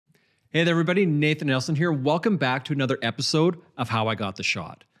Hey there everybody, Nathan Elson here. Welcome back to another episode of How I Got the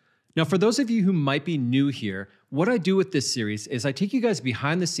Shot. Now for those of you who might be new here, what I do with this series is I take you guys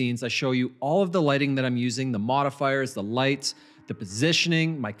behind the scenes. I show you all of the lighting that I'm using, the modifiers, the lights, the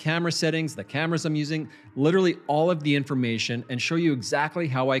positioning, my camera settings, the cameras I'm using, literally all of the information, and show you exactly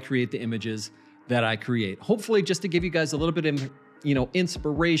how I create the images that I create. Hopefully just to give you guys a little bit of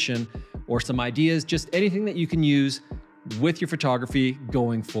inspiration or some ideas, just anything that you can use with your photography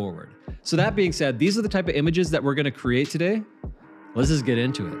going forward. So that being said, these are the type of images that we're going to create today. Let's just get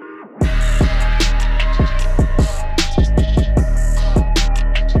into it.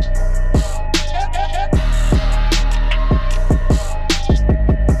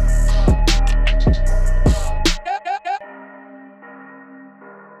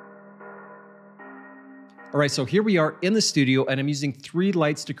 All right, so here we are in the studio and I'm using 3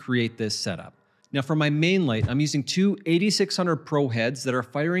 lights to create this setup. Now for my main light, I'm using 2 8600 Pro heads that are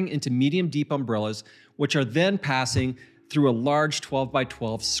firing into medium deep umbrellas, which are then passing through a large 12 by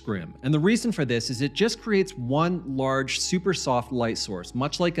 12 scrim. And the reason for this is it just creates one large, super soft light source,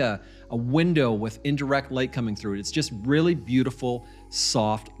 much like a window with indirect light coming through it. It's just really beautiful,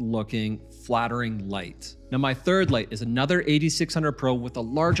 soft looking, flattering light. Now my third light is another 8600 Pro with a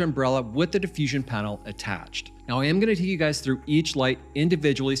large umbrella with the diffusion panel attached. Now I am going to take you guys through each light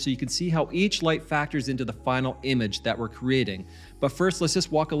individually so you can see how each light factors into the final image that we're creating. But first, let's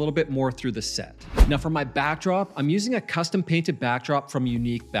just walk a little bit more through the set. Now for my backdrop, I'm using a custom painted backdrop from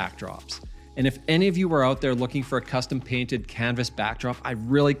Unique Backdrops. And if any of you are out there looking for a custom painted canvas backdrop, I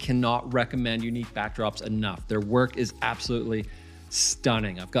really cannot recommend Unique Backdrops enough. Their work is absolutely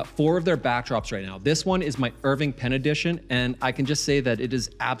stunning. I've got 4 of their backdrops right now. This one is my Irving Pen Edition, and I can just say that it is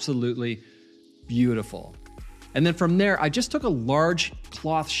absolutely beautiful. And then from there, I just took a large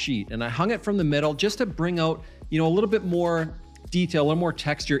cloth sheet and I hung it from the middle just to bring out, a little bit more detail, a little more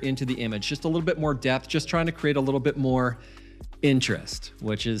texture into the image, just a little bit more depth, just trying to create a little bit more interest,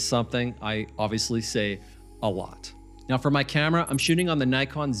 which is something I obviously say a lot. Now for my camera, I'm shooting on the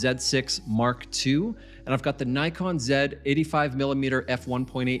Nikon Z6 Mark II, and I've got the Nikon Z 85mm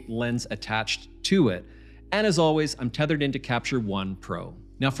f1.8 lens attached to it. And as always, I'm tethered into Capture One Pro.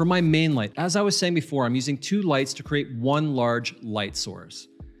 Now for my main light, as I was saying before, I'm using 2 lights to create one large light source.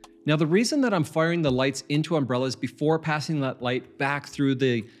 Now the reason that I'm firing the lights into umbrellas before passing that light back through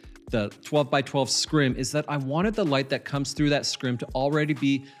the 12 by 12 scrim is that I wanted the light that comes through that scrim to already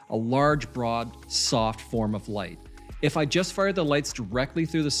be a large, broad, soft form of light. If I just fired the lights directly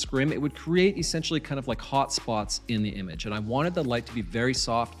through the scrim, it would create essentially kind of like hot spots in the image. And I wanted the light to be very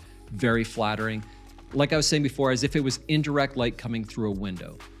soft, very flattering, like I was saying before, as if it was indirect light coming through a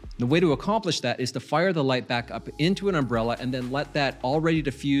window. The way to accomplish that is to fire the light back up into an umbrella and then let that already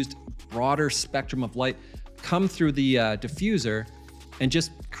diffused, broader spectrum of light come through the diffuser and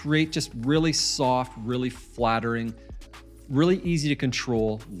just create just really soft, really flattering, really easy to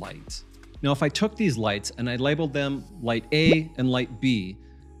control light. Now, if I took these lights and I labeled them light A and light B,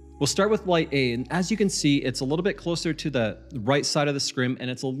 we'll start with light A. And as you can see, it's a little bit closer to the right side of the scrim and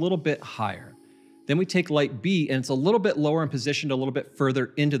it's a little bit higher. Then we take light B and it's a little bit lower and positioned a little bit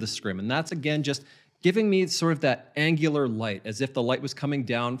further into the scrim. And that's again, just giving me sort of that angular light as if the light was coming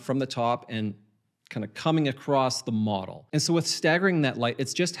down from the top and kind of coming across the model. And so with staggering that light,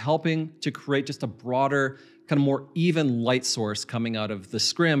 it's just helping to create just a broader, kind of more even light source coming out of the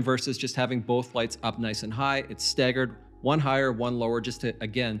scrim versus just having both lights up nice and high. It's staggered, one higher, one lower, just to,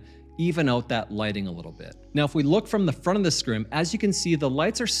 again, even out that lighting a little bit. Now, if we look from the front of the scrim, as you can see, the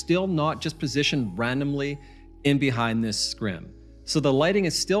lights are still not just positioned randomly in behind this scrim. So the lighting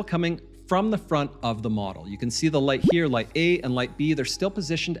is still coming from the front of the model. You can see the light here, light A and light B, they're still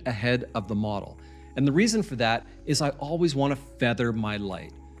positioned ahead of the model. And the reason for that is I always want to feather my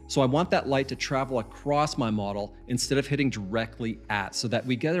light. So I want that light to travel across my model instead of hitting directly at, so that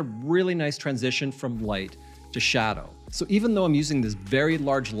we get a really nice transition from light to shadow. So even though I'm using this very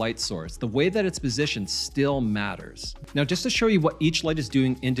large light source, the way that it's positioned still matters. Now, just to show you what each light is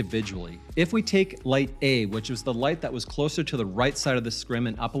doing individually, if we take light A, which was the light that was closer to the right side of the scrim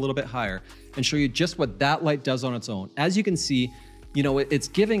and up a little bit higher, and show you just what that light does on its own. As you can see, it's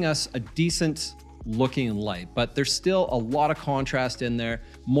giving us a decent looking light, but there's still a lot of contrast in there,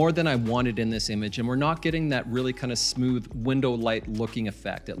 more than I wanted in this image, and we're not getting that really kind of smooth window light looking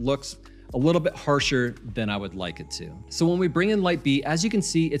effect. It looks a little bit harsher than I would like it to. So when we bring in light B, as you can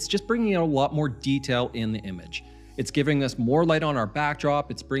see, it's just bringing out a lot more detail in the image. It's giving us more light on our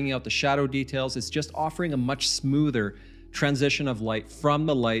backdrop, it's bringing out the shadow details, it's just offering a much smoother transition of light from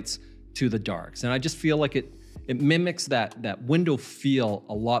the lights to the darks. And I just feel like it mimics that window feel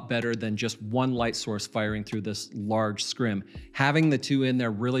a lot better than just one light source firing through this large scrim. Having the two in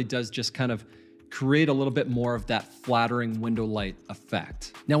there really does just kind of create a little bit more of that flattering window light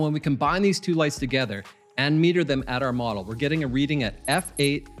effect. Now, when we combine these two lights together and meter them at our model, we're getting a reading at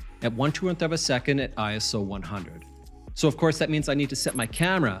f8 at 1/200th of a second at ISO 100. So of course that means I need to set my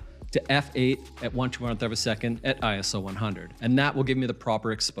camera to f8 at 1/200th of a second at ISO 100, and that will give me the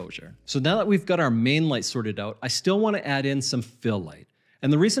proper exposure. So now that we've got our main light sorted out, I still want to add in some fill light.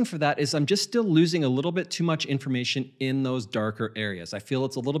 And the reason for that is I'm just still losing a little bit too much information in those darker areas. I feel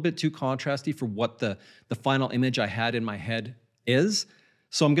it's a little bit too contrasty for what the final image I had in my head is.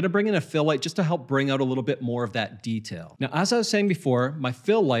 So I'm gonna bring in a fill light just to help bring out a little bit more of that detail. Now, as I was saying before, my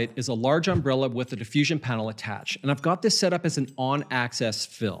fill light is a large umbrella with a diffusion panel attached, and I've got this set up as an on-axis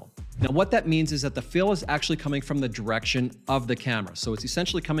fill. Now, what that means is that the fill is actually coming from the direction of the camera. So it's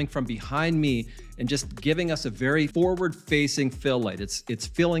essentially coming from behind me and just giving us a very forward-facing fill light. It's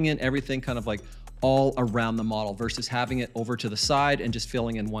filling in everything kind of like all around the model versus having it over to the side and just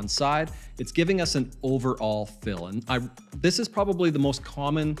filling in one side. It's giving us an overall fill. And this is probably the most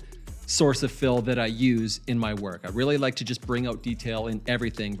common source of fill that I use in my work. I really like to just bring out detail in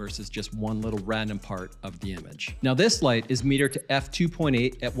everything versus just one little random part of the image. Now this light is metered to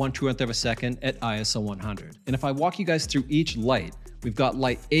f2.8 at 1/200th of a second at ISO 100. And if I walk you guys through each light, we've got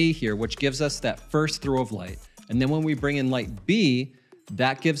light A here, which gives us that first throw of light. And then when we bring in light B,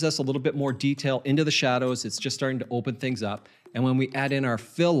 that gives us a little bit more detail into the shadows. It's just starting to open things up. And when we add in our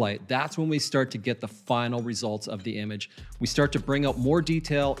fill light, that's when we start to get the final results of the image. We start to bring out more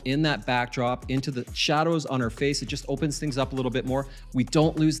detail in that backdrop, into the shadows on our face. It just opens things up a little bit more. We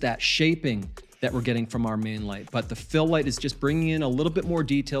don't lose that shaping that we're getting from our main light, but the fill light is just bringing in a little bit more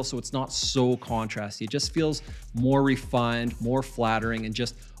detail so it's not so contrasty. It just feels more refined, more flattering, and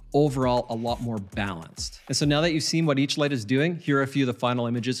just overall a lot more balanced. And so now that you've seen what each light is doing, here are a few of the final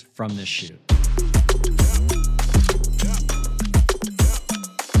images from this shoot.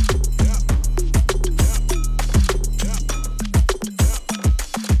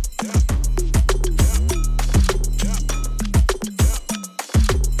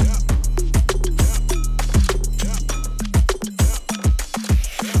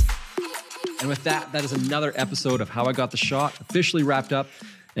 And with that, that is another episode of How I Got the Shot, officially wrapped up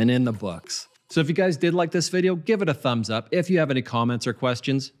and in the books. So if you guys did like this video, give it a thumbs up. If you have any comments or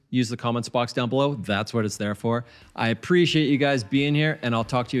questions, use the comments box down below. That's what it's there for. I appreciate you guys being here, and I'll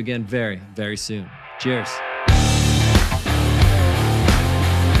talk to you again very, very soon. Cheers.